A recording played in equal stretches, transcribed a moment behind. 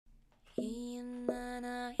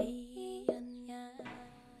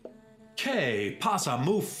Que pasa,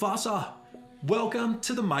 Mufasa? Welcome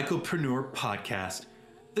to the Mycopreneur Podcast.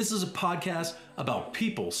 This is a podcast about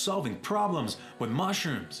people solving problems with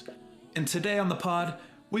mushrooms. And today on the pod,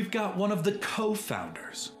 we've got one of the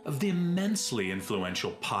co-founders of the immensely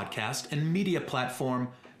influential podcast and media platform,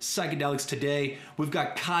 Psychedelics Today. We've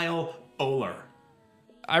got Kyle Bowler.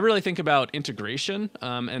 I really think about integration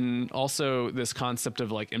and also this concept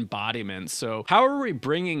of like embodiment. So how are we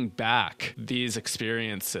bringing back these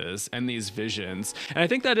experiences and these visions? And I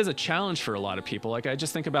think that is a challenge for a lot of people. Like I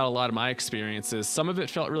just think about a lot of my experiences. Some of it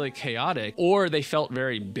felt really chaotic or they felt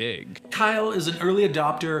very big. Kyle is an early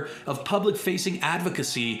adopter of public-facing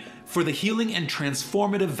advocacy for the healing and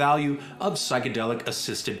transformative value of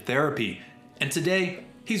psychedelic-assisted therapy. And today,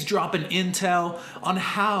 he's dropping intel on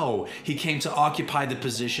how he came to occupy the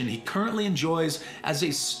position he currently enjoys as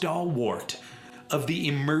a stalwart of the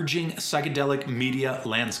emerging psychedelic media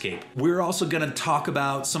landscape. We're also going to talk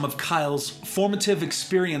about some of Kyle's formative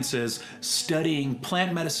experiences studying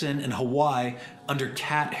plant medicine in Hawaii under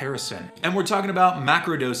Kat Harrison. And we're talking about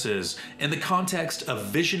macrodoses in the context of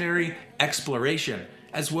visionary exploration,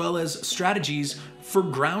 as well as strategies for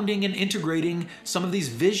grounding and integrating some of these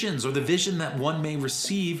visions or the vision that one may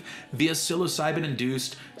receive via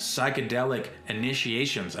psilocybin-induced psychedelic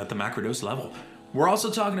initiations at the macrodose level. We're also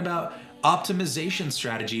talking about optimization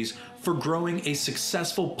strategies for growing a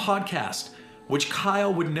successful podcast, which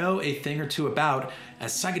Kyle would know a thing or two about,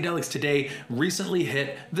 as Psychedelics Today recently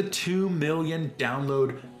hit the 2 million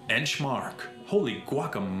download benchmark. Holy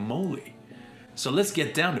guacamole. So let's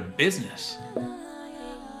get down to business.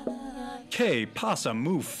 Que pasa,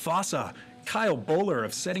 Mufasa? Kyle Bowler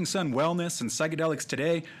of Setting Sun Wellness and Psychedelics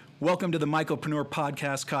Today. Welcome to the Mycopreneur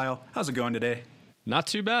Podcast, Kyle. How's it going today? Not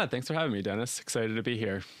too bad. Thanks for having me, Dennis. Excited to be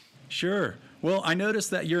here. Sure. Well, I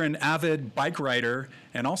noticed that you're an avid bike rider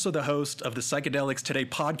and also the host of the Psychedelics Today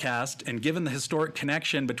podcast. And given the historic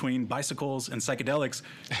connection between bicycles and psychedelics,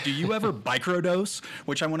 do you ever microdose?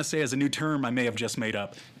 Which I want to say is a new term I may have just made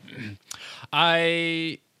up.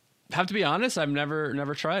 I have to be honest, I've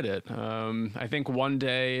never tried it. I think one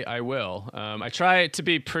day I will. I try to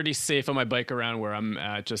be pretty safe on my bike around where I'm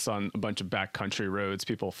at, just on a bunch of backcountry roads,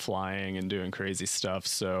 people flying and doing crazy stuff.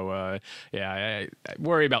 So I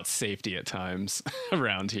worry about safety at times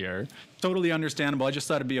around here. Totally understandable. I just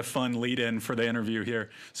thought it'd be a fun lead-in for the interview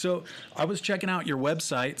here. So I was checking out your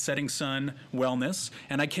website, Setting Sun Wellness,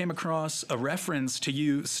 and I came across a reference to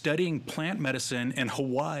you studying plant medicine in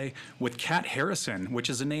Hawaii with Kat Harrison,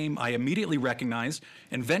 which is a name I immediately recognized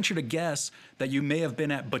and venture to guess that you may have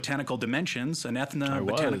been at Botanical Dimensions, an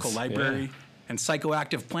ethnobotanical library and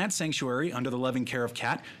psychoactive plant sanctuary under the loving care of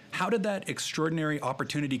Kat. How did that extraordinary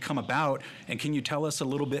opportunity come about? And can you tell us a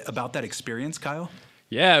little bit about that experience, Kyle?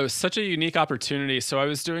 Yeah, it was such a unique opportunity. So I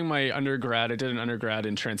was doing my undergrad. I did an undergrad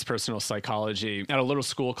in transpersonal psychology at a little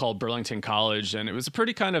school called Burlington College. And it was a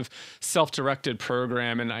pretty kind of self-directed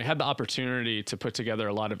program. And I had the opportunity to put together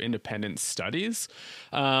a lot of independent studies.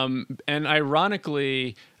 And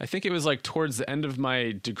ironically, I think it was like towards the end of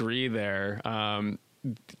my degree there,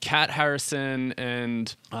 Kat Harrison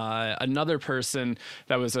and another person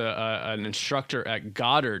that was an instructor at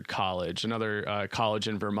Goddard College, another college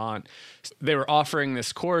in Vermont. They were offering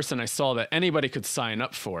this course, and I saw that anybody could sign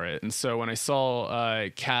up for it. And so when I saw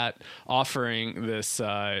Kat offering this,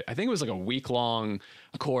 I think it was like a week-long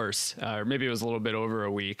course, or maybe it was a little bit over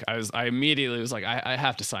a week, I immediately was like, I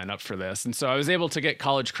have to sign up for this. And so I was able to get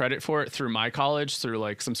college credit for it through my college, through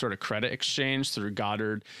like some sort of credit exchange through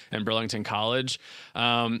Goddard and Burlington College.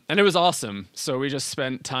 And it was awesome. So we just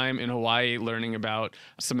spent time in Hawaii learning about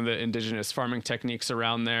some of the indigenous farming techniques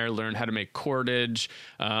around there, learned how to make cordage,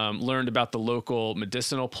 learned about the local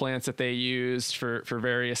medicinal plants that they used for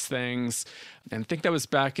various things. And I think that was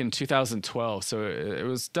back in 2012. So it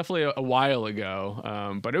was definitely a while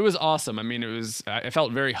ago, but it was awesome. I mean, I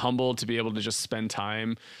felt very humbled to be able to just spend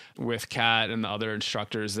time with Kat and the other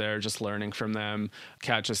instructors there, just learning from them.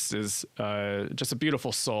 Kat just is just a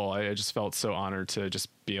beautiful soul. I just felt so honored to just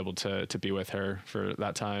be able to be with her for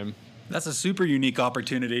that time. That's a super unique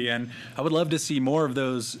opportunity, and I would love to see more of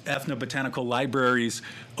those ethnobotanical libraries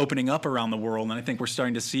opening up around the world. And I think we're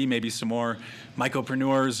starting to see maybe some more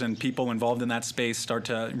mycopreneurs and people involved in that space start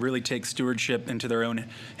to really take stewardship into their own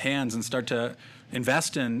hands and start to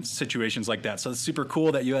invest in situations like that. So it's super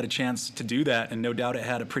cool that you had a chance to do that, and no doubt it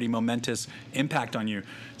had a pretty momentous impact on you.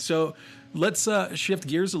 So Let's shift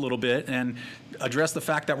gears a little bit and address the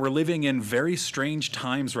fact that we're living in very strange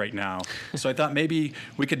times right now. So I thought maybe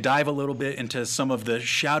we could dive a little bit into some of the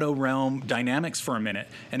shadow realm dynamics for a minute.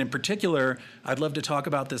 And in particular, I'd love to talk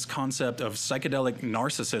about this concept of psychedelic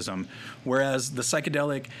narcissism, whereas the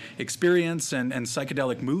psychedelic experience and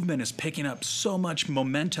psychedelic movement is picking up so much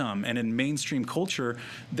momentum, and in mainstream culture,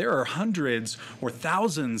 there are hundreds or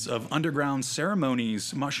thousands of underground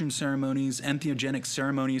ceremonies, mushroom ceremonies, entheogenic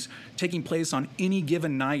ceremonies taking place on any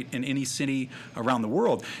given night in any city around the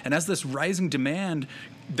world. And as this rising demand,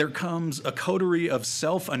 there comes a coterie of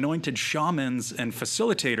self-anointed shamans and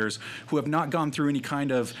facilitators who have not gone through any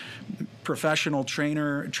kind of professional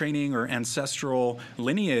training or ancestral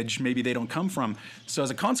lineage maybe they don't come from. So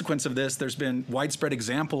as a consequence of this, there's been widespread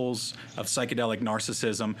examples of psychedelic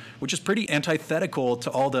narcissism, which is pretty antithetical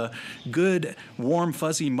to all the good, warm,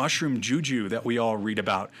 fuzzy mushroom juju that we all read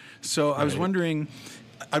about. So I was wondering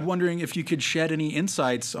if you could shed any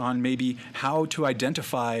insights on maybe how to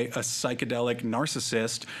identify a psychedelic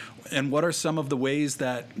narcissist, and what are some of the ways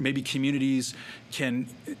that maybe communities can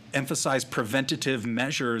emphasize preventative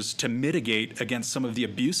measures to mitigate against some of the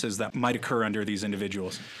abuses that might occur under these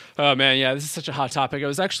individuals. Oh man, yeah, this is such a hot topic. I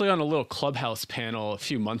was actually on a little Clubhouse panel a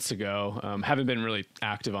few months ago. Haven't been really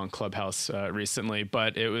active on Clubhouse recently,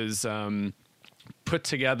 but it was put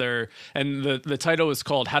together, and the title was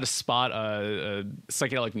called "How to Spot a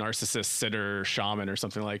Psychedelic Narcissist, Sitter, Shaman," or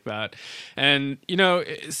something like that. And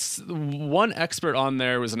one expert on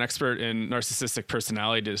there was an expert in narcissistic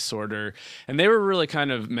personality disorder, and they were really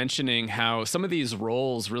kind of mentioning how some of these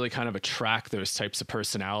roles really kind of attract those types of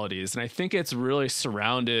personalities. And I think it's really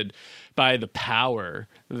surrounded by the power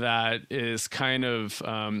that is kind of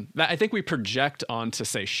that I think we project onto,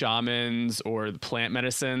 say, shamans or the plant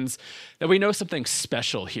medicines, that we know something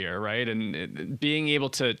special here, right? And being able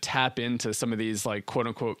to tap into some of these, like, quote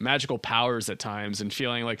unquote magical powers at times, and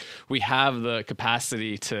feeling like we have the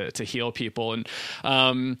capacity to heal people.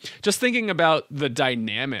 And just thinking about the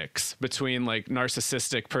dynamics between, like,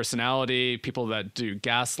 narcissistic personality, people that do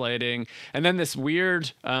gaslighting, and then this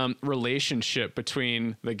weird relationship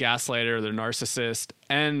between the gaslighter, the narcissist,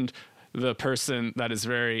 and the person that is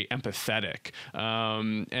very empathetic,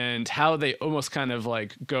 and how they almost kind of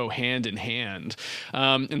like go hand in hand.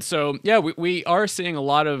 And so, yeah, we are seeing a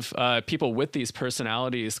lot of people with these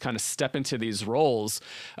personalities kind of step into these roles.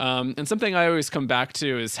 And something I always come back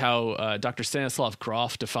to is how Dr. Stanislav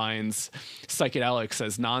Grof defines psychedelics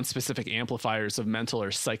as non-specific amplifiers of mental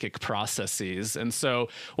or psychic processes. And so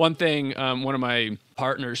one thing, one of my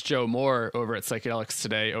partners, Joe Moore, over at Psychedelics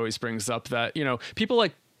Today, always brings up that, people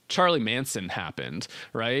like Charlie Manson happened,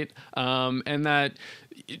 right? And that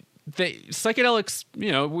psychedelics,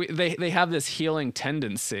 they have this healing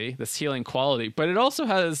tendency, this healing quality, but it also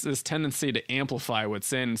has this tendency to amplify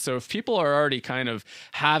what's in. So if people are already kind of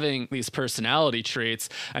having these personality traits,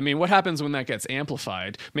 I mean, what happens when that gets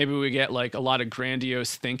amplified? Maybe we get like a lot of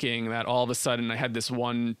grandiose thinking that all of a sudden I had this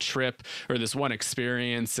one trip or this one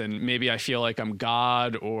experience, and maybe I feel like I'm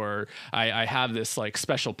God, or I have this like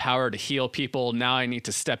special power to heal people. Now I need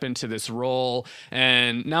to step into this role,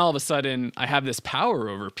 and now all of a sudden I have this power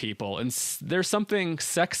over people. And there's something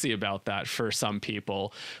sexy about that for some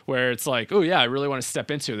people, where it's like, oh yeah, I really want to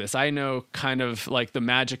step into this. I know kind of like the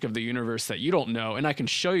magic of the universe that you don't know, and I can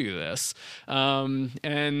show you this.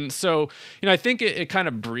 And so, I think it kind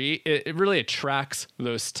of it really attracts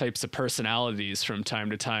those types of personalities from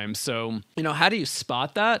time to time. So, how do you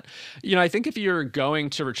spot that? I think if you're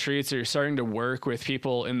going to retreats or you're starting to work with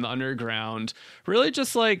people in the underground, really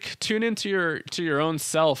just like tune into your own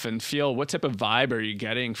self and feel what type of vibe are you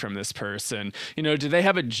getting from this person. Do they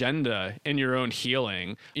have agenda in your own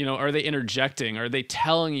healing? Are they interjecting? Are they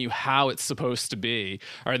telling you how it's supposed to be?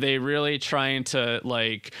 Are they really trying to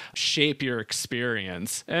like shape your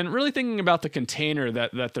experience? And really thinking about the container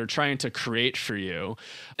that they're trying to create for you.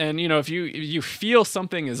 And if you feel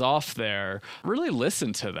something is off there, really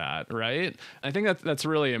listen to that, right? I think that's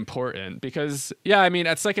really important, because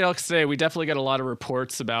at Psychedelics Today, we definitely get a lot of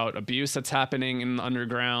reports about abuse that's happening in the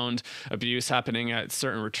underground, abuse happening at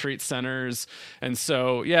certain retreat centers. And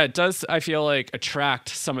so, it does, I feel like, attract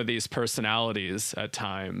some of these personalities at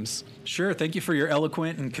times. Sure. Thank you for your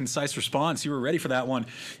eloquent and concise response. You were ready for that one.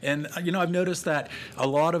 And, I've noticed that a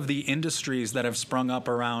lot of the industries that have sprung up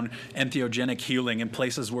around entheogenic healing in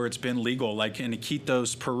places where it's been legal, like in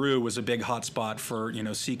Iquitos, Peru, was a big hotspot for,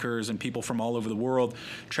 seekers and people from all over the world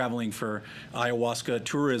traveling for ayahuasca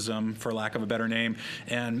tourism, for lack of a better name.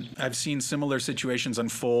 And I've seen similar situations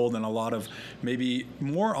unfold, and a lot of maybe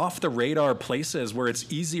more more off the radar places where it's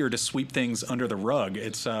easier to sweep things under the rug.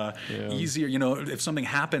 It's easier, if something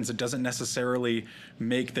happens, it doesn't necessarily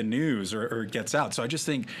make the news or it gets out. So I just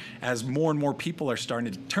think as more and more people are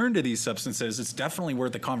starting to turn to these substances, it's definitely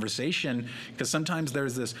worth the conversation, because sometimes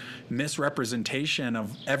there's this misrepresentation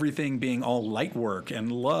of everything being all light work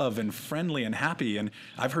and love and friendly and happy. And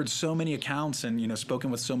I've heard so many accounts and,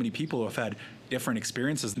 spoken with so many people who have had different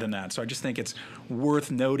experiences than that. So I just think it's worth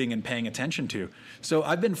noting and paying attention to. So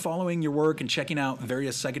I've been following your work and checking out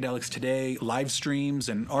various Psychedelics Today live streams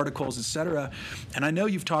and articles, etc. And I know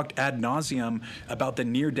you've talked ad nauseum about the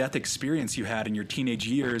near-death experience you had in your teenage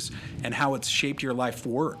years and how it's shaped your life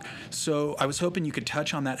work. So I was hoping you could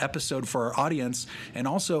touch on that episode for our audience, and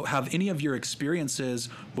also have any of your experiences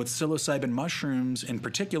with psilocybin mushrooms in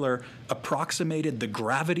particular approximated the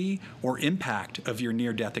gravity or impact of your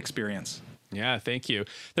near-death experience. Yeah, thank you.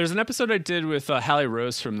 There's an episode I did with Hallie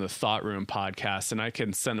Rose from the Thought Room podcast, and I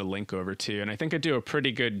can send a link over to you. And I think I do a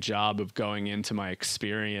pretty good job of going into my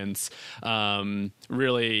experience,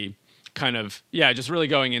 really kind of, just really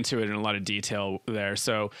going into it in a lot of detail there.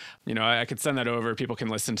 So, I could send that over. People can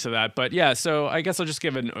listen to that. But so I guess I'll just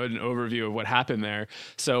give an overview of what happened there.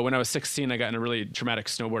 So when I was 16, I got in a really traumatic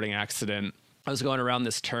snowboarding accident. I was going around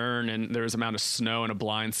this turn, and there was a amount of snow and a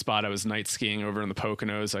blind spot. I was night skiing over in the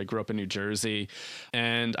Poconos. I grew up in New Jersey,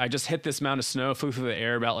 and I just hit this amount of snow, flew through the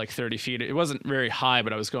air about like 30 feet. It wasn't very high,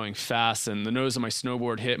 but I was going fast, and the nose of my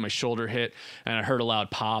snowboard hit, my shoulder hit, and I heard a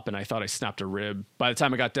loud pop, and I thought I snapped a rib. By the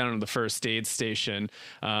time I got down to the first aid station,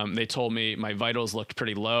 they told me my vitals looked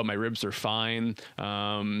pretty low. My ribs are fine.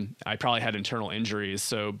 I probably had internal injuries.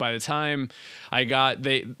 So by the time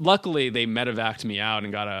luckily they medevaced me out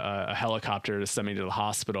and got a helicopter to send me to the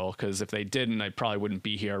hospital, because if they didn't, I probably wouldn't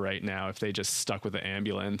be here right now if they just stuck with the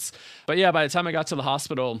ambulance. But by the time I got to the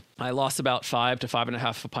hospital, I lost about 5 to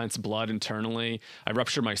 5.5 pints of blood internally. I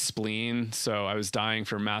ruptured my spleen, so I was dying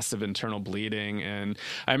from massive internal bleeding. And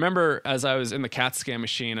I remember as I was in the CAT scan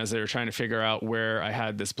machine, as they were trying to figure out where I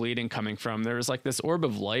had this bleeding coming from, there was like this orb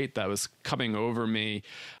of light that was coming over me,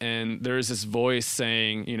 and there was this voice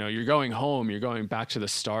saying, you're going home, you're going back to the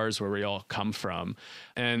stars where we all come from.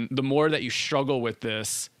 And the more that you struggle with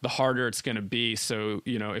this, the harder it's going to be. So,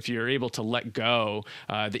 if you're able to let go,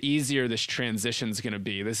 the easier this transition is going to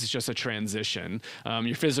be. This is just a transition.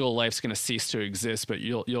 Your physical life's going to cease to exist, but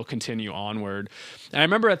you'll continue onward. And I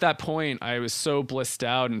remember at that point, I was so blissed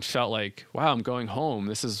out and felt like, wow, I'm going home.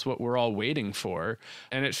 This is what we're all waiting for.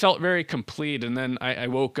 And it felt very complete. And then I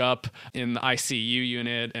woke up in the ICU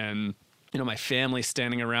unit, and my family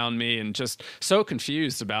standing around me and just so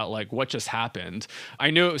confused about like what just happened. I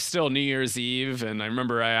knew it was still New Year's Eve, and I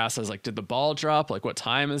remember I asked, I was like, did the ball drop? Like, what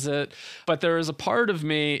time is it? But there was a part of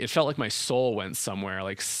me, it felt like my soul went somewhere,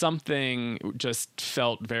 like something just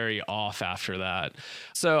felt very off after that.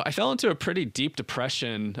 So I fell into a pretty deep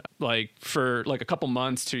depression, like for like a couple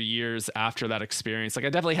months, 2 years after that experience. Like I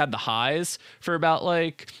definitely had the highs for about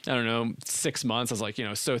 6 months. I was like,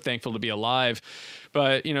 so thankful to be alive.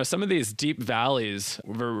 But, some of these deep valleys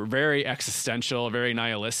were very existential, very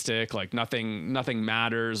nihilistic, like nothing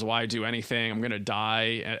matters. Why do anything? I'm going to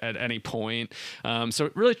die at any point. So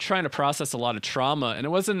really trying to process a lot of trauma. And it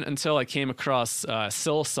wasn't until I came across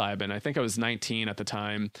psilocybin. I think I was 19 at the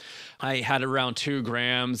time. I had around 2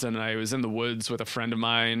 grams, and I was in the woods with a friend of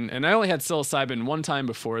mine. And I only had psilocybin one time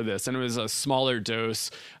before this, and it was a smaller dose.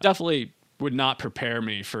 Definitely would not prepare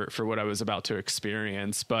me for what I was about to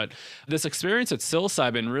experience. But this experience at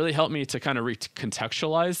psilocybin really helped me to kind of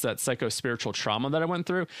recontextualize that psycho-spiritual trauma that I went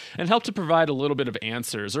through, and helped to provide a little bit of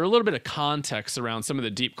answers or a little bit of context around some of the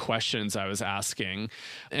deep questions I was asking.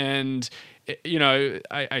 And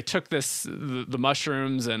I took the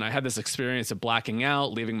mushrooms, and I had this experience of blacking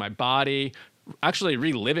out, leaving my body, actually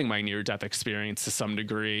reliving my near-death experience to some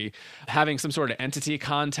degree, having some sort of entity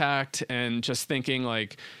contact, and just thinking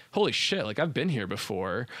like, holy shit, like I've been here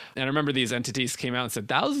before. And I remember these entities came out and said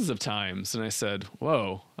thousands of times. And I said,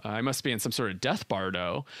 whoa, I must be in some sort of death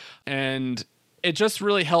bardo. And it just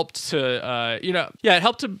really helped to, it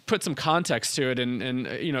helped to put some context to it. And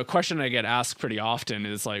a question I get asked pretty often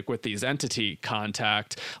is like, with these entity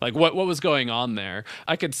contact, like what was going on there?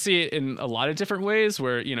 I could see it in a lot of different ways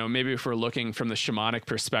where, maybe if we're looking from the shamanic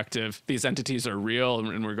perspective, these entities are real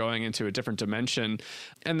and we're going into a different dimension.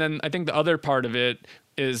 And then I think the other part of it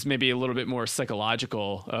is maybe a little bit more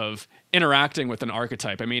psychological of interacting with an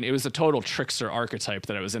archetype. I mean, it was a total trickster archetype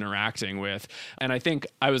that I was interacting with. And I think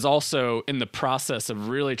I was also in the process of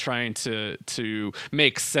really trying to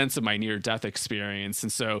make sense of my near-death experience.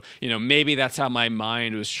 And so, maybe that's how my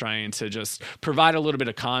mind was trying to just provide a little bit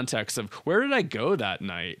of context of where did I go that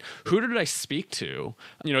night? Who did I speak to?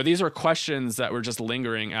 These were questions that were just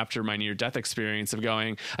lingering after my near-death experience of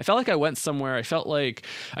going, I felt like I went somewhere. I felt like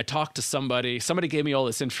I talked to somebody gave me all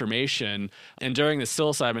this information. And during the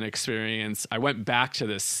psilocybin experience, I went back to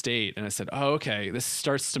this state and I said, oh, okay, this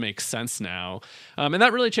starts to make sense now. And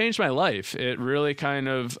that really changed my life. It really kind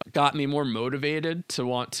of got me more motivated to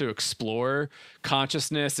want to explore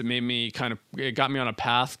consciousness. It got me on a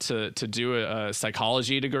path to do a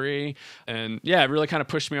psychology degree. And yeah, it really kind of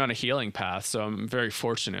pushed me on a healing path. So I'm very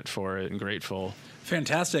fortunate for it and grateful.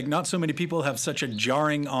 Fantastic. Not so many people have such a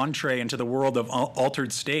jarring entree into the world of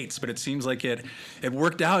altered states, but it seems like it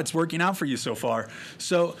worked out. It's working out for you so far.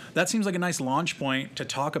 So that seems like a nice launch point to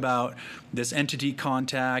talk about this entity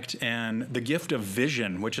contact and the gift of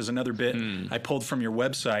vision, which is another bit I pulled from your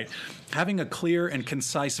website. Having a clear and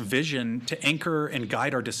concise vision to anchor and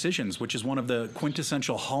guide our decisions, which is one of the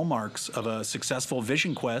quintessential hallmarks of a successful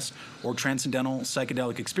vision quest or transcendental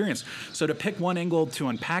psychedelic experience. So to pick one angle to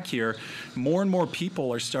unpack here, more and more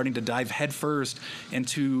people are starting to dive headfirst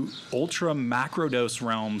into ultra macrodose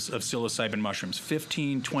realms of psilocybin mushrooms,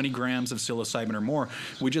 15, 20 grams of psilocybin or more.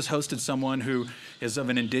 We just hosted someone who is of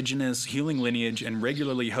an indigenous healing lineage and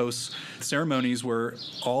regularly hosts ceremonies where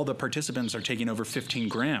all the participants are taking over 15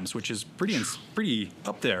 grams, which is pretty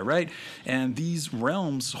up there, right? And these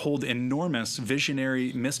realms hold enormous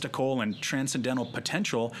visionary, mystical, and transcendental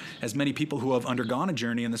potential, as many people who have undergone a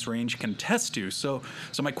journey in this range can attest to. So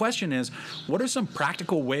my question is, what are some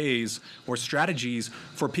practical ways or strategies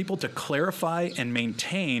for people to clarify and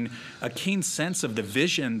maintain a keen sense of the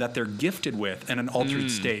vision that they're gifted with in an altered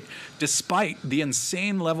state, despite the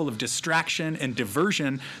insane level of distraction and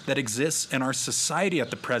diversion that exists in our society at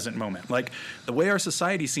the present moment? Like, the way our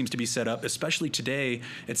society seems to be set up, especially today,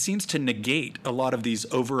 it seems to negate a lot of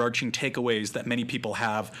these overarching takeaways that many people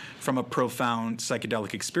have from a profound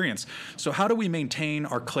psychedelic experience. So how do we maintain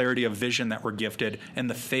our clarity of vision that we're gifted in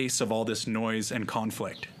the face of all this noise and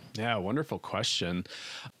conflict? Yeah, wonderful question.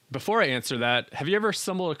 Before I answer that, have you ever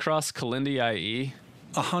stumbled across Kalindi IE?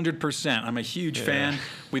 100%. I'm a huge fan.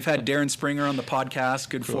 We've had Darren Springer on the podcast,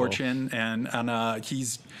 Good Fortune, and I'm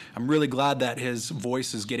really glad that his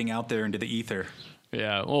voice is getting out there into the ether.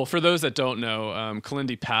 Yeah, well, for those that don't know,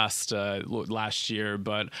 Kalindi passed last year,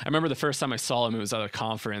 but I remember the first time I saw him, it was at a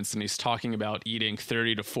conference, and he's talking about eating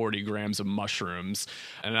 30 to 40 grams of mushrooms,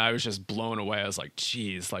 and I was just blown away. I was like,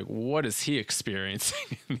 geez, like, what is he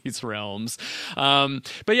experiencing in these realms?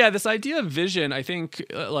 But yeah, this idea of vision, I think,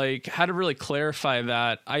 like, how to really clarify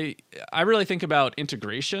that, I really think about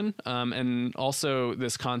integration, and also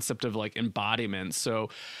this concept of, like, embodiment.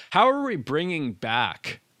 So how are we bringing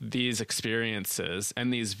back these experiences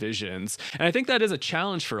and these visions? And I think that is a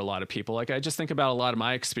challenge for a lot of people. Like, I just think about a lot of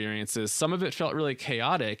my experiences. Some of it felt really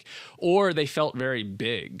chaotic, or they felt very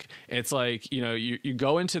big. It's like, you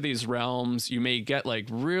go into these realms, you may get like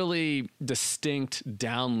really distinct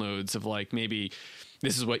downloads of like, maybe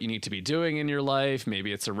this is what you need to be doing in your life.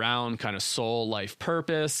 Maybe it's around kind of soul life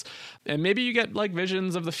purpose. And maybe you get like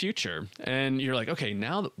visions of the future and you're like, okay,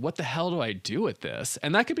 now what the hell do I do with this?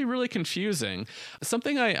 And that could be really confusing.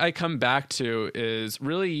 Something I come back to is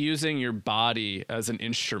really using your body as an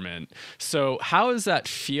instrument. So how is that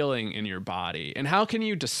feeling in your body? And how can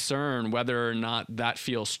you discern whether or not that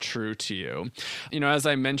feels true to you? As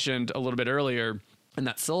I mentioned a little bit earlier, in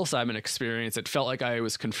that psilocybin experience, it felt like I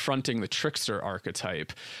was confronting the trickster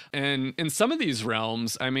archetype. And in some of these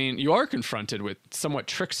realms, I mean, you are confronted with somewhat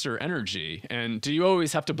trickster energy. And do you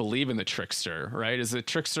always have to believe in the trickster, right? Is the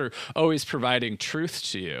trickster always providing truth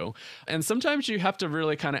to you? And sometimes you have to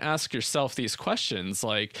really kind of ask yourself these questions,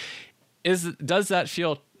 like, does that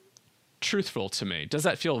feel truthful to me? Does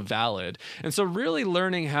that feel valid? And so really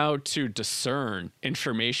learning how to discern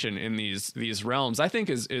information in these realms, I think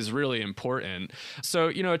is really important. So,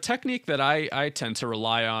 a technique that I tend to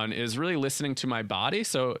rely on is really listening to my body.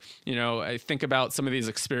 So, I think about some of these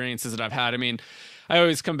experiences that I've had. I mean, I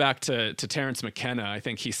always come back to Terence McKenna. I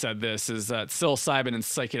think he said this, is that psilocybin and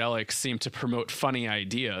psychedelics seem to promote funny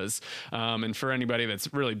ideas. And for anybody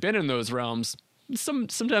that's really been in those realms,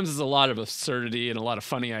 sometimes there's a lot of absurdity and a lot of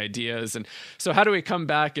funny ideas. And so how do we come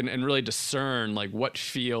back and really discern like what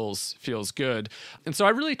feels good? And so I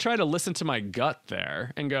really try to listen to my gut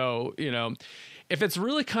there and go, if it's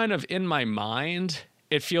really kind of in my mind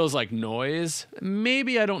it feels like noise,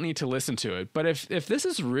 maybe I don't need to listen to it. But if this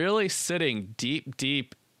is really sitting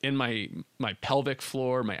deep in my pelvic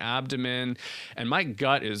floor, my abdomen, and my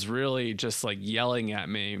gut is really just like yelling at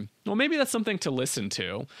me, well, maybe that's something to listen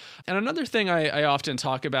to. And another thing I often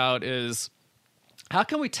talk about is, how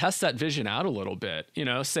can we test that vision out a little bit? You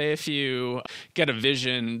know, say if you get a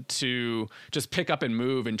vision to just pick up and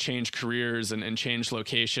move and change careers and change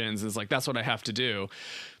locations, it's like, that's what I have to do.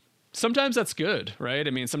 Sometimes that's good, right?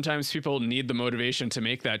 I mean, sometimes people need the motivation to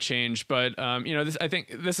make that change. But, I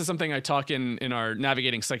think this is something I talk in our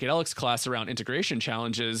Navigating Psychedelics class around integration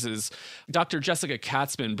challenges. Is Dr. Jessica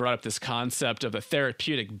Katzman brought up this concept of a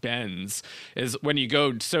therapeutic bends, is when you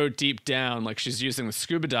go so deep down, like she's using the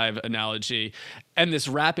scuba dive analogy, and this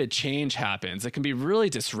rapid change happens. It can be really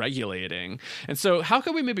dysregulating. And so how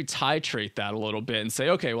can we maybe titrate that a little bit and say,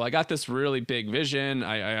 okay, well, I got this really big vision.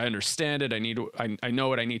 I understand it. I know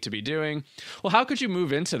what I need to be doing. Well, how could you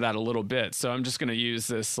move into that a little bit? So I'm just going to use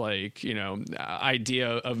this idea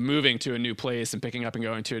of moving to a new place and picking up and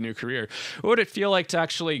going to a new career. What would it feel like to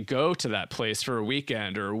actually go to that place for a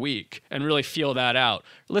weekend or a week and really feel that out?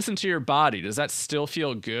 Listen to your body. Does that still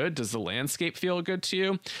feel good? Does the landscape feel good to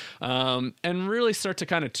you? And really start to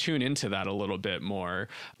kind of tune into that a little bit more.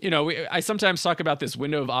 I sometimes talk about this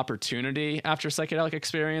window of opportunity after psychedelic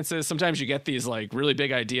experiences. Sometimes you get these like really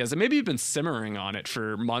big ideas and maybe you've been simmering on it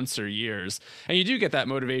for months or years, and you do get that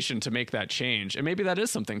motivation to make that change, and maybe that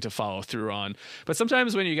is something to follow through on. But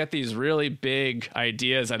sometimes when you get these really big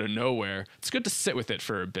ideas out of nowhere, it's good to sit with it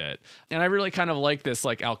for a bit. And I really kind of like this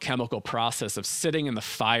like alchemical process of sitting in the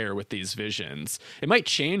fire with these visions. It might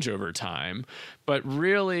change over time, but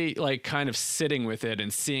really like kind of sitting with it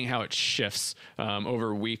and seeing how it shifts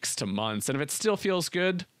over weeks to months. And if it still feels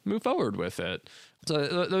good, move forward with it.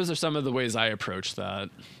 So those are some of the ways I approach that.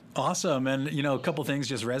 Awesome. And, a couple things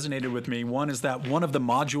just resonated with me. One is that one of the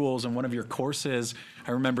modules in one of your courses,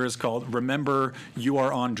 I remember, is called Remember You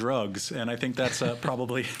Are on Drugs. And I think that's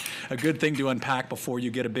probably a good thing to unpack before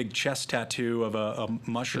you get a big chest tattoo of a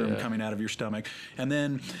mushroom coming out of your stomach. And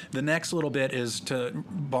then the next little bit is to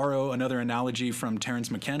borrow another analogy from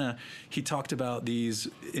Terence McKenna. He talked about these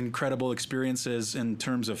incredible experiences in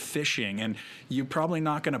terms of fishing. And you're probably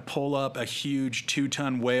not going to pull up a huge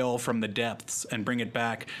 2-ton whale from the depths and bring it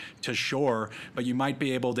back to shore, but you might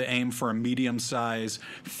be able to aim for a medium-sized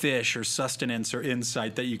fish or sustenance or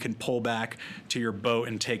insight that you can pull back to your boat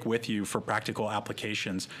and take with you for practical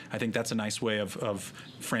applications. I think that's a nice way of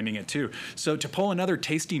framing it too. So to pull another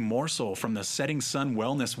tasty morsel from the Setting Sun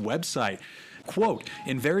Wellness website, quote,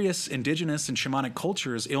 in various indigenous and shamanic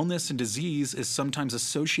cultures, illness and disease is sometimes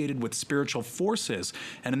associated with spiritual forces.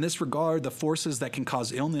 And in this regard, the forces that can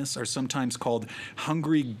cause illness are sometimes called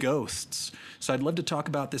hungry ghosts. So I'd love to talk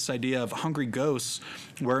about this idea of hungry ghosts,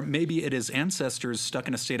 where maybe it is ancestors stuck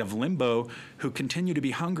in a state of limbo who continue to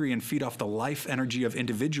be hungry and feed off the life energy of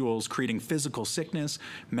individuals, creating physical sickness,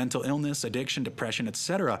 mental illness, addiction, depression,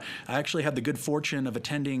 etc. I actually had the good fortune of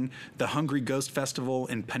attending the Hungry Ghost Festival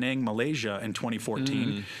in Penang, Malaysia in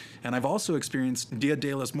 2014. And I've also experienced Dia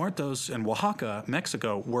de los Muertos in Oaxaca,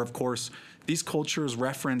 Mexico, where, of course, these cultures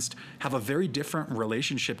referenced have a very different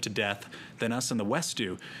relationship to death than us in the West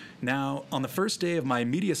do. Now, on the first day of my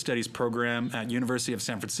media studies program at University of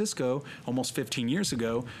San Francisco, almost 15 years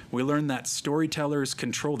ago, we learned that storytellers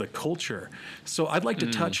control the culture. So I'd like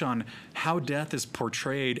to touch on how death is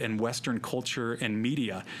portrayed in Western culture and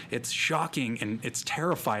media. It's shocking and it's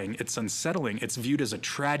terrifying. It's unsettling. It's viewed as a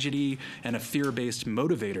tragedy and a fear-based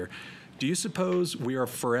motivator. Do you suppose we are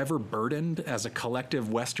forever burdened as a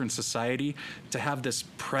collective Western society to have this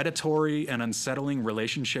predatory and unsettling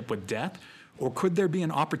relationship with death? Or could there be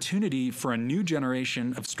an opportunity for a new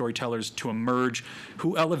generation of storytellers to emerge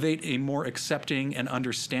who elevate a more accepting and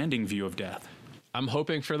understanding view of death? I'm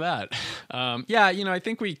hoping for that. I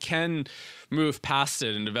think we can move past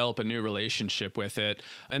it and develop a new relationship with it.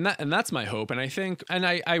 And that's my hope. And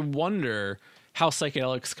I wonder how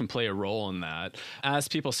psychedelics can play a role in that. As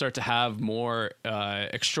people start to have more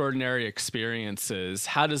extraordinary experiences,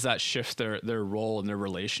 how does that shift their role and their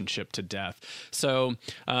relationship to death? So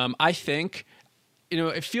I think,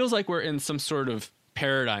 it feels like we're in some sort of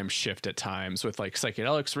paradigm shift at times with like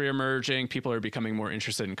psychedelics reemerging. People are becoming more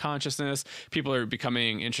interested in consciousness. People are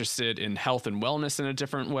becoming interested in health and wellness in a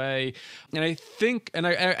different way. And I think, and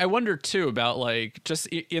I wonder too about like just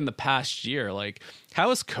in the past year, like how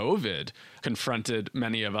has COVID confronted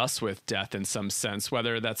many of us with death in some sense,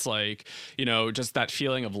 whether that's like, just that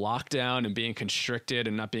feeling of lockdown and being constricted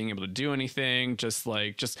and not being able to do anything.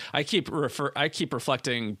 I keep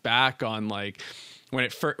reflecting back on like, when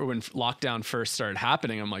lockdown first started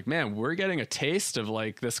happening, I'm like, man, we're getting a taste of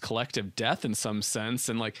like this collective death in some sense.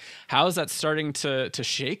 And like, how is that starting to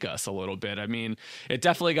shake us a little bit? I mean, it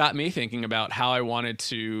definitely got me thinking about how I wanted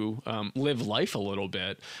to live life a little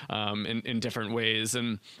bit in different ways.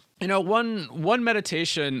 And one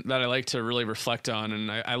meditation that I like to really reflect on, and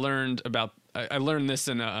I learned this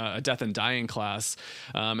in a death and dying class,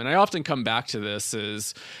 and I often come back to this,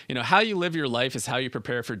 is, how you live your life is how you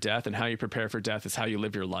prepare for death, and how you prepare for death is how you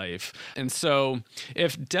live your life. And so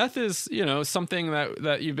if death is, something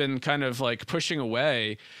that you've been kind of like pushing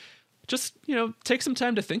away, just, take some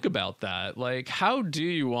time to think about that. Like, how do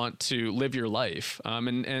you want to live your life?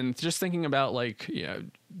 And just thinking about like,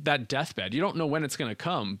 that deathbed, you don't know when it's going to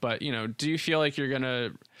come, but, do you feel like you're going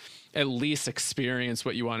to at least experience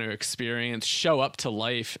what you want to experience, show up to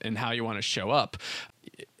life and how you want to show up,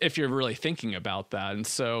 if you're really thinking about that? And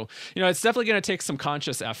so, it's definitely going to take some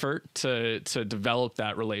conscious effort to develop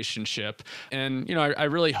that relationship. And, I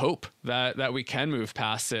really hope that we can move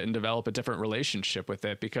past it and develop a different relationship with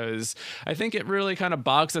it, because I think it really kind of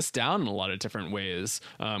bogs us down in a lot of different ways,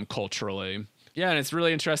 culturally. Yeah. And it's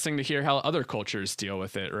really interesting to hear how other cultures deal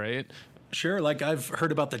with it, right? Sure. Like, I've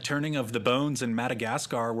heard about the turning of the bones in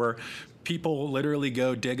Madagascar, where people literally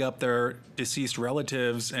go dig up their deceased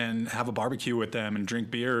relatives and have a barbecue with them and drink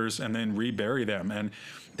beers and then rebury them. And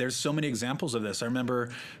there's so many examples of this. I remember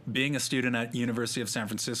being a student at University of San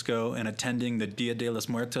Francisco and attending the Dia de los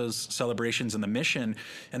Muertos celebrations in the Mission,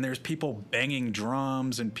 and there's people banging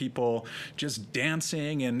drums and people just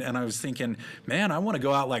dancing, and I was thinking, man, I want to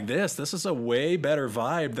go out like this. This is a way better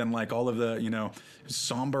vibe than like all of the,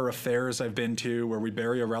 somber affairs I've been to where we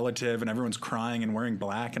bury a relative and everyone's crying and wearing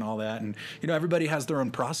black and all that. And, everybody has their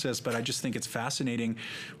own process, but I just think it's fascinating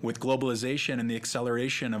with globalization and the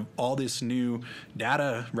acceleration of all this new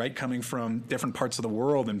data, right, coming from different parts of the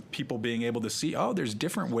world, and people being able to see, oh, there's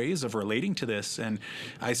different ways of relating to this. And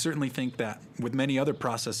I certainly think that with many other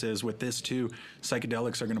processes, with this too,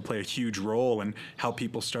 psychedelics are going to play a huge role in how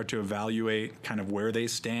people start to evaluate kind of where they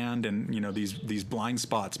stand, and, these blind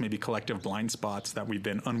spots, maybe collective blind spots that we've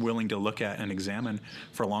been unwilling to look at and examine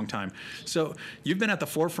for a long time. So you've been at the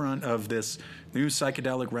forefront of this new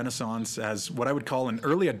psychedelic renaissance as what I would call an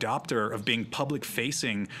early adopter of being public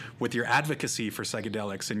facing with your advocacy for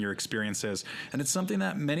psychedelics and your experiences. And it's something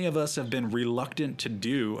that many of us have been reluctant to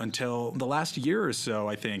do until the last year or so.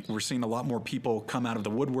 I think we're seeing a lot more people come out of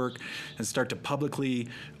the woodwork and start to publicly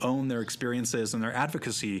own their experiences and their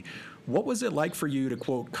advocacy. What was it like for you to,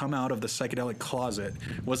 quote, come out of the psychedelic closet?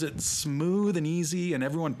 Was it smooth and easy and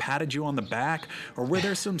everyone patted you on the back? Or were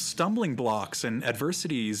there some stumbling blocks and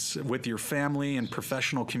adversities with your family and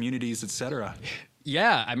professional communities, et cetera?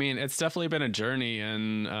 Yeah, I mean, it's definitely been a journey.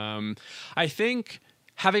 And I think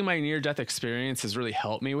having my near-death experience has really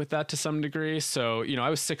helped me with that to some degree. So, I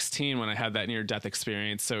was 16 when I had that near-death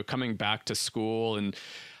experience. So coming back to school, and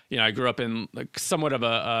I grew up in like somewhat of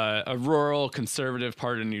a rural conservative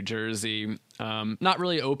part of New Jersey, not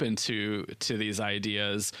really open to these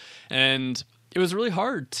ideas. And it was really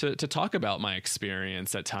hard to talk about my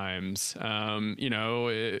experience at times. How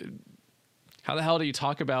the hell do you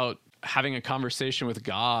talk about having a conversation with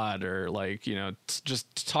God, or like,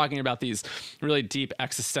 just talking about these really deep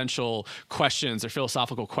existential questions or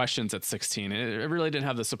philosophical questions at 16. It really didn't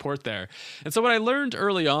have the support there. And so what I learned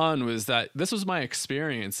early on was that this was my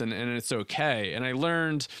experience, and it's okay. And I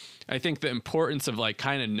learned, I think, the importance of like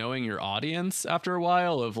kind of knowing your audience after a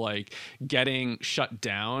while, of like getting shut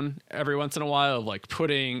down every once in a while, of like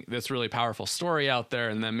putting this really powerful story out there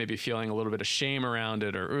and then maybe feeling a little bit of shame around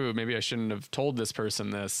it, or, ooh, maybe I shouldn't have told this person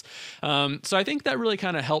this. So I think that really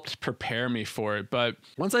kind of helped prepare me for it. But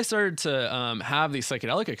once I started to have these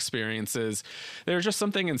psychedelic experiences, there was just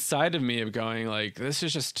something inside of me of going like, this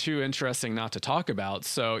is just too interesting not to talk about.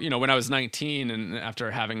 So, when I was 19 and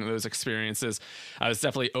after having those experiences, I was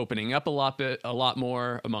definitely opening up a lot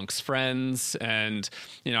more amongst friends. And,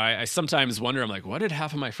 I sometimes wonder, I'm like, what did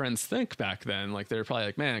half of my friends think back then? Like, they're probably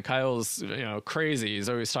like, man, Kyle's, crazy. He's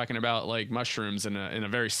always talking about like mushrooms in a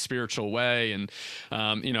very spiritual way. And,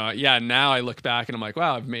 now I look back and I'm like,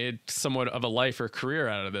 wow, I've made somewhat of a life or career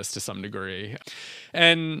out of this to some degree.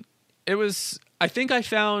 And it was, I think I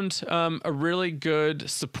found a really good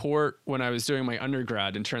support when I was doing my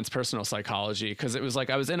undergrad in transpersonal psychology, because it was like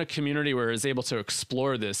I was in a community where I was able to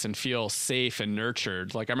explore this and feel safe and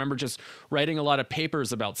nurtured. Like I remember just writing a lot of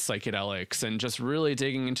papers about psychedelics and just really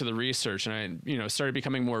digging into the research, and I started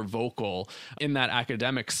becoming more vocal in that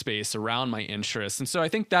academic space around my interests. And so I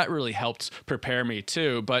think that really helped prepare me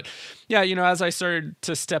too. But yeah, as I started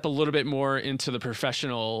to step a little bit more into the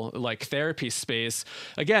professional like therapy space,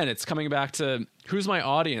 again, it's coming back to who's my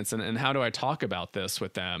audience and how do I talk about this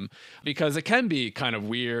with them? Because it can be kind of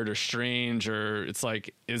weird or strange, or it's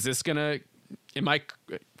like, am I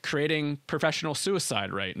creating professional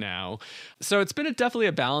suicide right now? So it's been definitely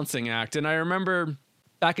a balancing act. And I remember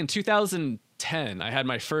back in 2010, I had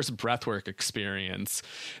my first breathwork experience.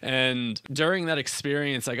 And during that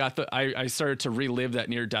experience, I started to relive that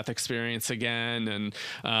near-death experience again. And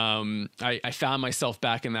I found myself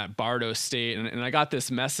back in that Bardo state. And I got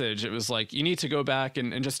this message. It was like, you need to go back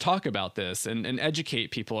and just talk about this and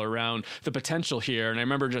educate people around the potential here. And I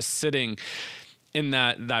remember just sitting in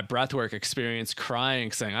that breathwork experience,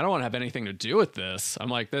 crying, saying, I don't want to have anything to do with this. I'm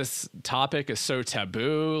like, this topic is so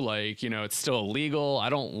taboo. Like, it's still illegal. I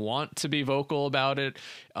don't want to be vocal about it.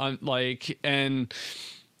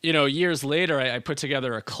 Years later, I put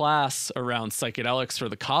together a class around psychedelics for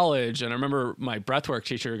the college. And I remember my breathwork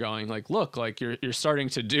teacher going like, look, like you're starting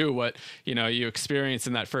to do what, you experienced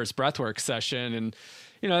in that first breathwork session. And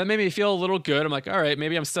that made me feel a little good. I'm like, all right,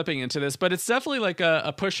 maybe I'm stepping into this, but it's definitely like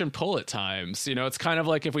a push and pull at times. It's kind of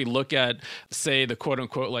like if we look at, say, the quote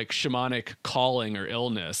unquote, like shamanic calling or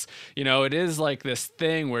illness, it is like this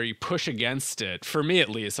thing where you push against it. For me, at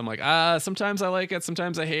least, I'm like, sometimes I like it.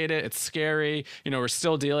 Sometimes I hate it. It's scary. We're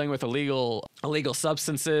still dealing with illegal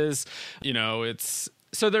substances.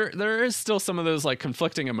 So there is still some of those like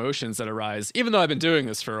conflicting emotions that arise, even though I've been doing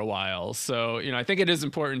this for a while. So, I think it is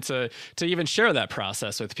important to even share that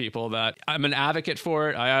process with people, that I'm an advocate for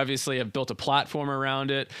it. I obviously have built a platform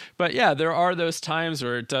around it. But yeah, there are those times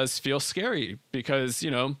where it does feel scary because,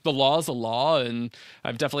 the law is a law. And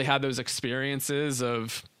I've definitely had those experiences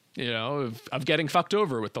of getting fucked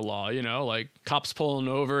over with the law, like cops pulling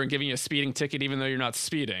over and giving you a speeding ticket, even though you're not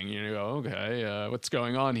speeding. You go, okay, what's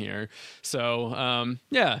going on here? So,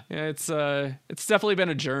 it's definitely been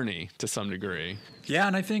a journey to some degree. Yeah,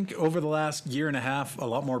 and I think over the last year and a half, a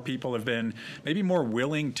lot more people have been maybe more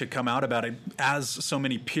willing to come out about it, as so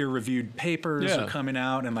many peer-reviewed papers are coming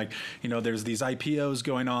out, and there's these IPOs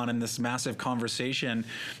going on and this massive conversation.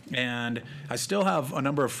 And I still have a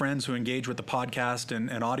number of friends who engage with the podcast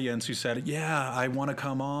and audience who said, yeah, I want to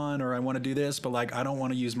come on or I want to do this, but like I don't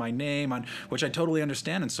want to use my name, which I totally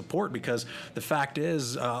understand and support, because the fact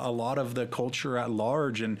is a lot of the culture at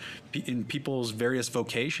large and in people's various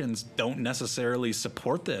vocations don't necessarily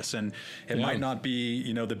support this, and it might not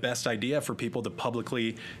be the best idea for people to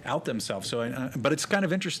publicly out themselves. So, but it's kind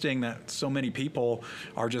of interesting that so many people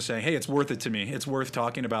are just saying, "Hey, it's worth it to me. It's worth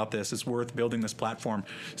talking about this. It's worth building this platform."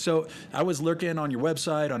 So, I was looking on your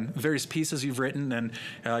website on various pieces you've written, and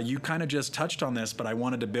you kind of just touched on this, but I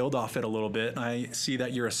wanted to build off it a little bit. I see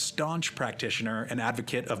that you're a staunch practitioner and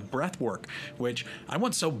advocate of breath work, which I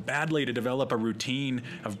want so badly to develop a routine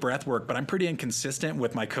of breath work, but I'm pretty inconsistent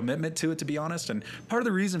with my commitment to it, to be honest. And part of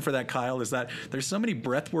the reason for that, Kyle, is that there's so many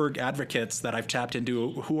breathwork advocates that I've tapped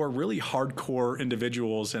into who are really hardcore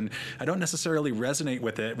individuals, and I don't necessarily resonate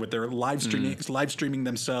with it, with their live streaming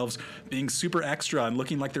themselves, being super extra and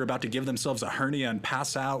looking like they're about to give themselves a hernia and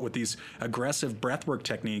pass out with these aggressive breathwork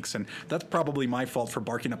techniques. And that's probably my fault for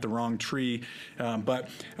barking up the wrong tree. But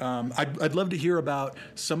I'd love to hear about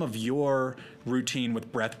some of your routine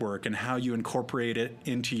with breathwork and how you incorporate it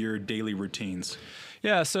into your daily routines.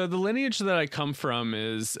 Yeah, so the lineage that I come from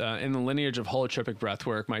is in the lineage of holotropic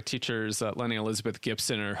breathwork. My teachers, Lenny and Elizabeth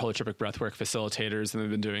Gibson, are holotropic breathwork facilitators, and they've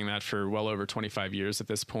been doing that for well over 25 years at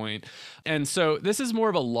this point. And so this is more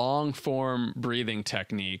of a long-form breathing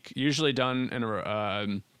technique, usually done in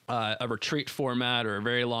a retreat format or a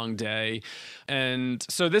very long day. And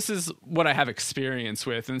so this is what I have experience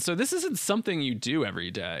with. And so this isn't something you do every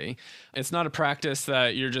day. It's not a practice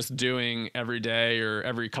that you're just doing every day or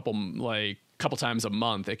every couple times a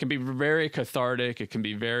month. It can be very cathartic. It can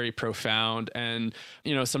be very profound. And,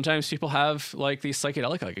 sometimes people have like these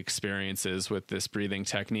psychedelic experiences with this breathing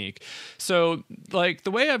technique. So like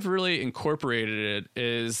the way I've really incorporated it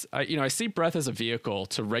is, I see breath as a vehicle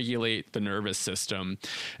to regulate the nervous system.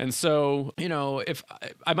 And so, if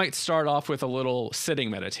I might start off with a little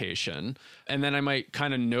sitting meditation, and then I might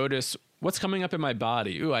kind of notice what's coming up in my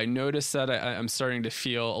body. Ooh, I notice that I'm starting to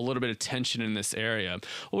feel a little bit of tension in this area.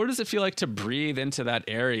 Well, what does it feel like to breathe into that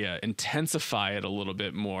area, intensify it a little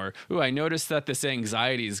bit more? Ooh, I notice that this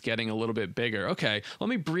anxiety is getting a little bit bigger. Okay,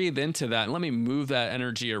 let me breathe into that and let me move that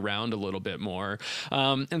energy around a little bit more.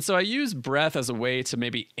 And so I use breath as a way to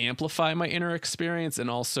maybe amplify my inner experience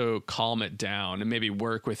and also calm it down and maybe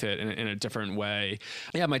work with it in a different way.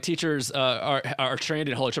 Yeah, my teachers are trained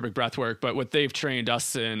in holotropic breathwork, but what they've trained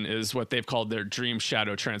us in is what they've called their dream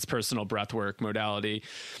shadow transpersonal breathwork modality.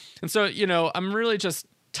 And so, I'm really just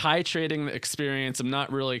titrating the experience. I'm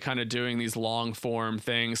not really kind of doing these long form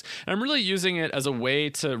things. And I'm really using it as a way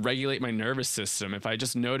to regulate my nervous system. If I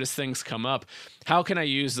just notice things come up, how can I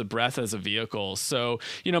use the breath as a vehicle? So,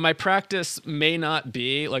 my practice may not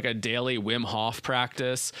be like a daily Wim Hof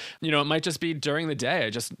practice. It might just be during the day. I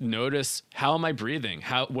just notice, how am I breathing?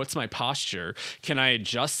 What's my posture? Can I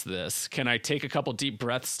adjust this? Can I take a couple deep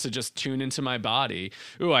breaths to just tune into my body?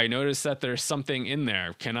 Ooh, I notice that there's something in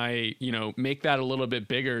there. Can I, make that a little bit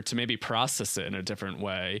bigger to maybe process it in a different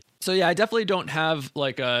way? So yeah, I definitely don't have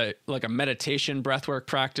like a meditation breathwork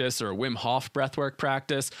practice or a Wim Hof breathwork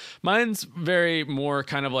practice. Mine's very more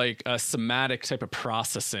kind of like a somatic type of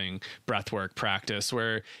processing breathwork practice,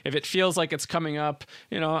 where if it feels like it's coming up,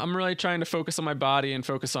 I'm really trying to focus on my body and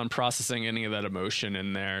focus on processing any of that emotion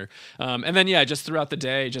in there. And then, yeah, just throughout the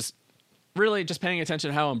day, just really just paying attention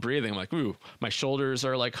to how I'm breathing. I'm like, ooh, my shoulders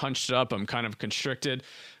are like hunched up. I'm kind of constricted.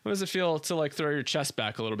 What does it feel to like throw your chest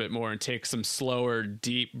back a little bit more and take some slower,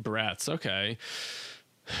 deep breaths? Okay.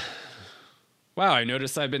 Wow, I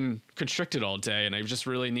noticed I've been constricted all day and I've just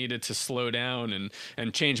really needed to slow down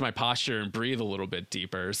and change my posture and breathe a little bit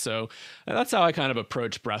deeper. So that's how I kind of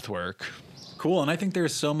approach breath work. Cool. And I think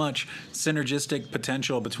there's so much synergistic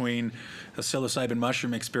potential between a psilocybin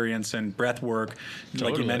mushroom experience and breath work.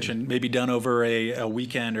 Totally. Like you mentioned, maybe done over a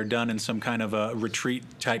weekend or done in some kind of a retreat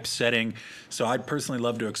type setting. So I'd personally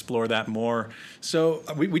love to explore that more. So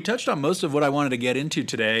we touched on most of what I wanted to get into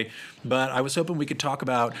today, but I was hoping we could talk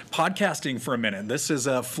about podcasting for a minute. This is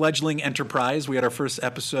a fledgling enterprise. We had our first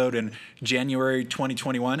episode in January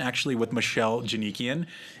 2021, actually with Michelle Janikian.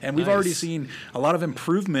 And we've already seen a lot of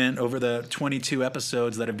improvement over the 22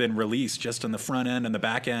 episodes that have been released, just on the front end and the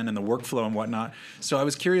back end and the workflow and whatnot. So I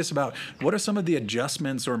was curious about, what are some of the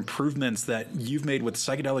adjustments or improvements that you've made with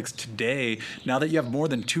psychedelics today, now that you have more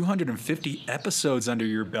than 250 episodes under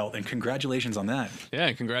your belt? And congratulations on that. Yeah,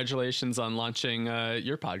 and congratulations on launching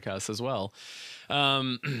your podcast as well.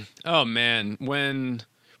 Oh man, when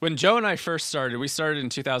Joe and I first started, we started in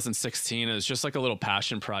 2016 as just like a little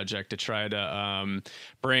passion project to try to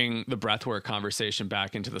bring the breathwork conversation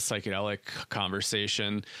back into the psychedelic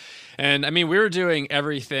conversation. And I mean, we were doing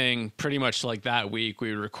everything pretty much like that week.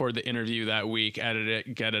 We would record the interview that week, edit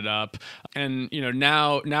it, get it up. And,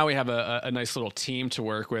 now we have a nice little team to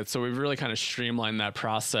work with. So we've really kind of streamlined that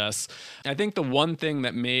process. I think the one thing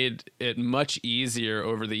that made it much easier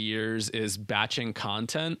over the years is batching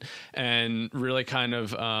content and really kind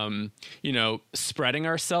of, spreading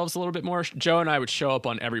ourselves a little bit more. Joe and I would show up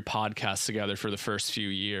on every podcast together for the first few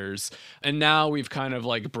years. And now we've kind of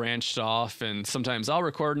like branched off, and sometimes I'll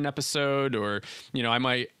record an episode, or,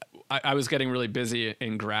 I was getting really busy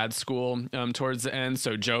in grad school towards the end.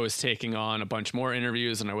 So Joe was taking on a bunch more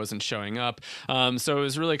interviews and I wasn't showing up. So it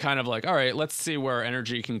was really kind of like, all right, let's see where our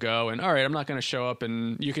energy can go. And all right, I'm not going to show up,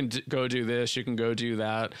 and you can go do this, you can go do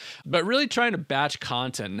that. But really trying to batch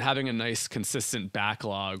content and having a nice consistent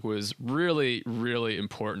backlog was really, really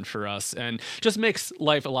important for us, and just makes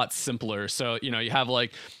life a lot simpler. So, you have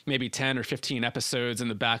like maybe 10 or 15 episodes in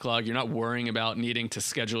the backlog. You're not worrying about needing to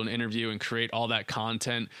schedule an interview and create all that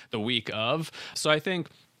content the week of. So I think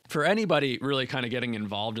for anybody really kind of getting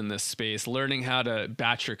involved in this space, learning how to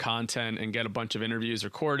batch your content and get a bunch of interviews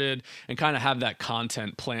recorded and kind of have that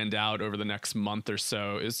content planned out over the next month or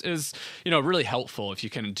so is really helpful if you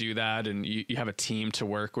can do that and you have a team to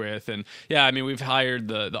work with. And yeah, I mean, we've hired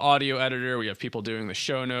the audio editor, we have people doing the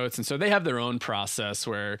show notes, and so they have their own process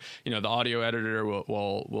where, the audio editor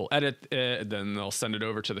will edit it, then they'll send it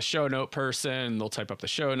over to the show note person, they'll type up the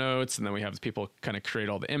show notes, and then we have people kind of create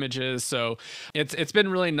all the images. So it's been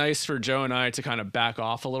really nice for Joe and I to kind of back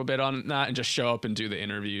off a little bit on that and just show up and do the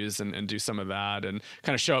interviews and do some of that and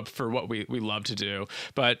kind of show up for what we love to do.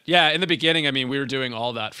 But yeah, in the beginning, I mean, we were doing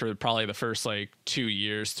all that for probably the first like 2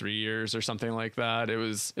 years, 3 years or something like that. It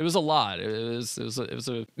was a lot.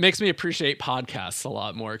 It makes me appreciate podcasts a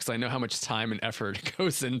lot more because I know how much time and effort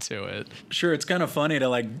goes into it. Sure. It's kind of funny to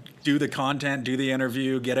like do the content, do the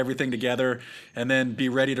interview, get everything together, and then be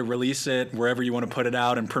ready to release it wherever you want to put it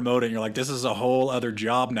out and promote it. And you're like, this is a whole other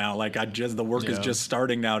job now. Like the work is just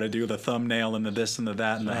starting now to do the thumbnail and the this and the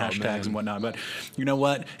that and the hashtags and whatnot. But you know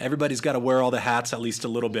what? Everybody's got to wear all the hats at least a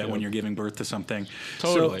little bit when you're giving birth to something.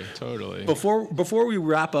 Totally. Before we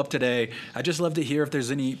wrap up today, I'd just love to hear if there's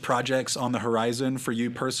any projects on the horizon for you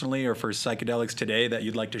personally or for psychedelics today that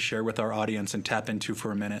you'd like to share with our audience and tap into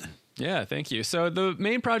for a minute. Yeah, thank you. So the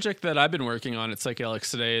main project that I've been working on at Psychedelics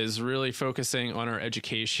Today is really focusing on our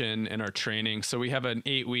education and our training. So we have an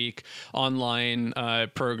 8-week online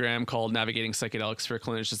program called Navigating Psychedelics for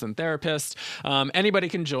Clinicians and Therapists. Anybody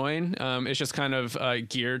can join. It's just kind of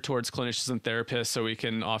geared towards clinicians and therapists, so we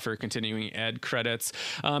can offer continuing ed credits.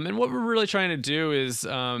 And what we're really trying to do is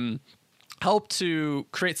help to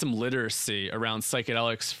create some literacy around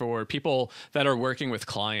psychedelics for people that are working with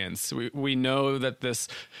clients. We know that this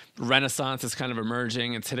renaissance is kind of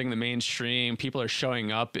emerging. It's hitting the mainstream. People are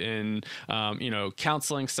showing up in,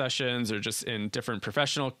 counseling sessions or just in different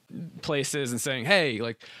professional places and saying, hey,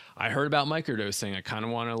 like, I heard about microdosing. I kind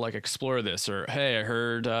of want to like explore this. Or, hey, I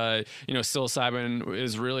heard, psilocybin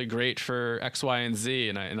is really great for X, Y, and Z,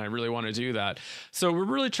 and I really want to do that. So we're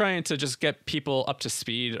really trying to just get people up to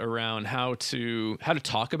speed around how to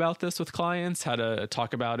talk about this with clients, how to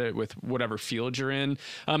talk about it with whatever field you're in,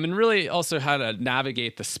 and really also how to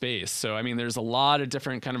navigate the space. So, I mean, there's a lot of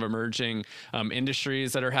different kind of emerging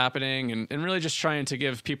industries that are happening, and really just trying to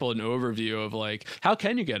give people an overview of like, how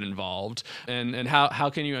can you get involved and how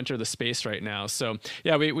can you enter the space right now. So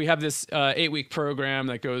yeah, we have this 8-week program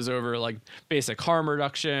that goes over like basic harm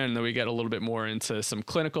reduction, and then we get a little bit more into some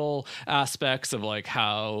clinical aspects of like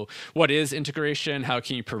what is integration, how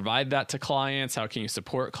can you provide that to clients, how can you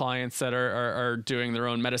support clients that are doing their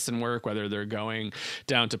own medicine work, whether they're going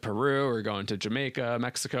down to Peru or going to Jamaica,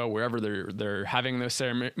 Mexico, wherever they're having those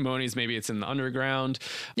ceremonies. Maybe it's in the underground.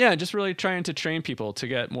 Yeah, just really trying to train people to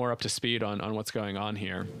get more up to speed on what's going on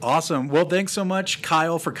here. Awesome. Well, thanks so much,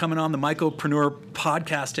 Kyle, for coming on the Mycopreneur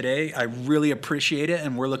podcast today. I really appreciate it,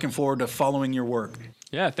 and we're looking forward to following your work.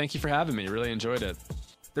 Yeah, thank you for having me. Really enjoyed it.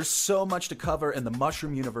 There's so much to cover in the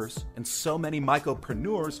mushroom universe, and so many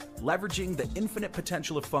mycopreneurs leveraging the infinite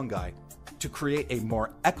potential of fungi to create a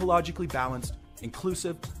more ecologically balanced,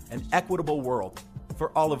 inclusive, and equitable world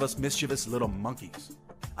for all of us mischievous little monkeys.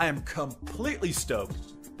 I am completely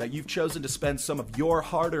stoked that you've chosen to spend some of your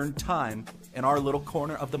hard-earned time in our little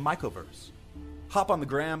corner of the Mycoverse. Hop on the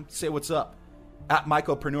gram, say what's up. At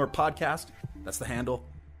Mycopreneur Podcast, that's the handle.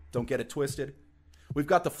 Don't get it twisted. We've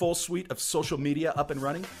got the full suite of social media up and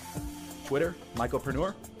running. Twitter,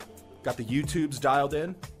 Mycopreneur. Got the YouTubes dialed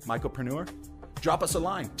in, Mycopreneur. Drop us a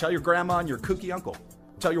line. Tell your grandma and your kooky uncle.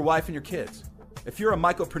 Tell your wife and your kids. If you're a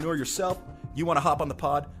Mycopreneur yourself, you want to hop on the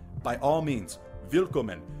pod, by all means,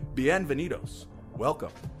 willkommen, bienvenidos,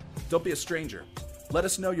 welcome. Don't be a stranger. Let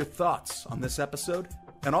us know your thoughts on this episode,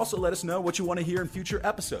 and also let us know what you want to hear in future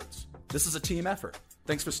episodes. This is a team effort.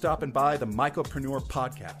 Thanks for stopping by the Mycopreneur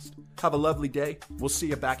Podcast. Have a lovely day. We'll see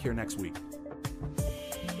you back here next week.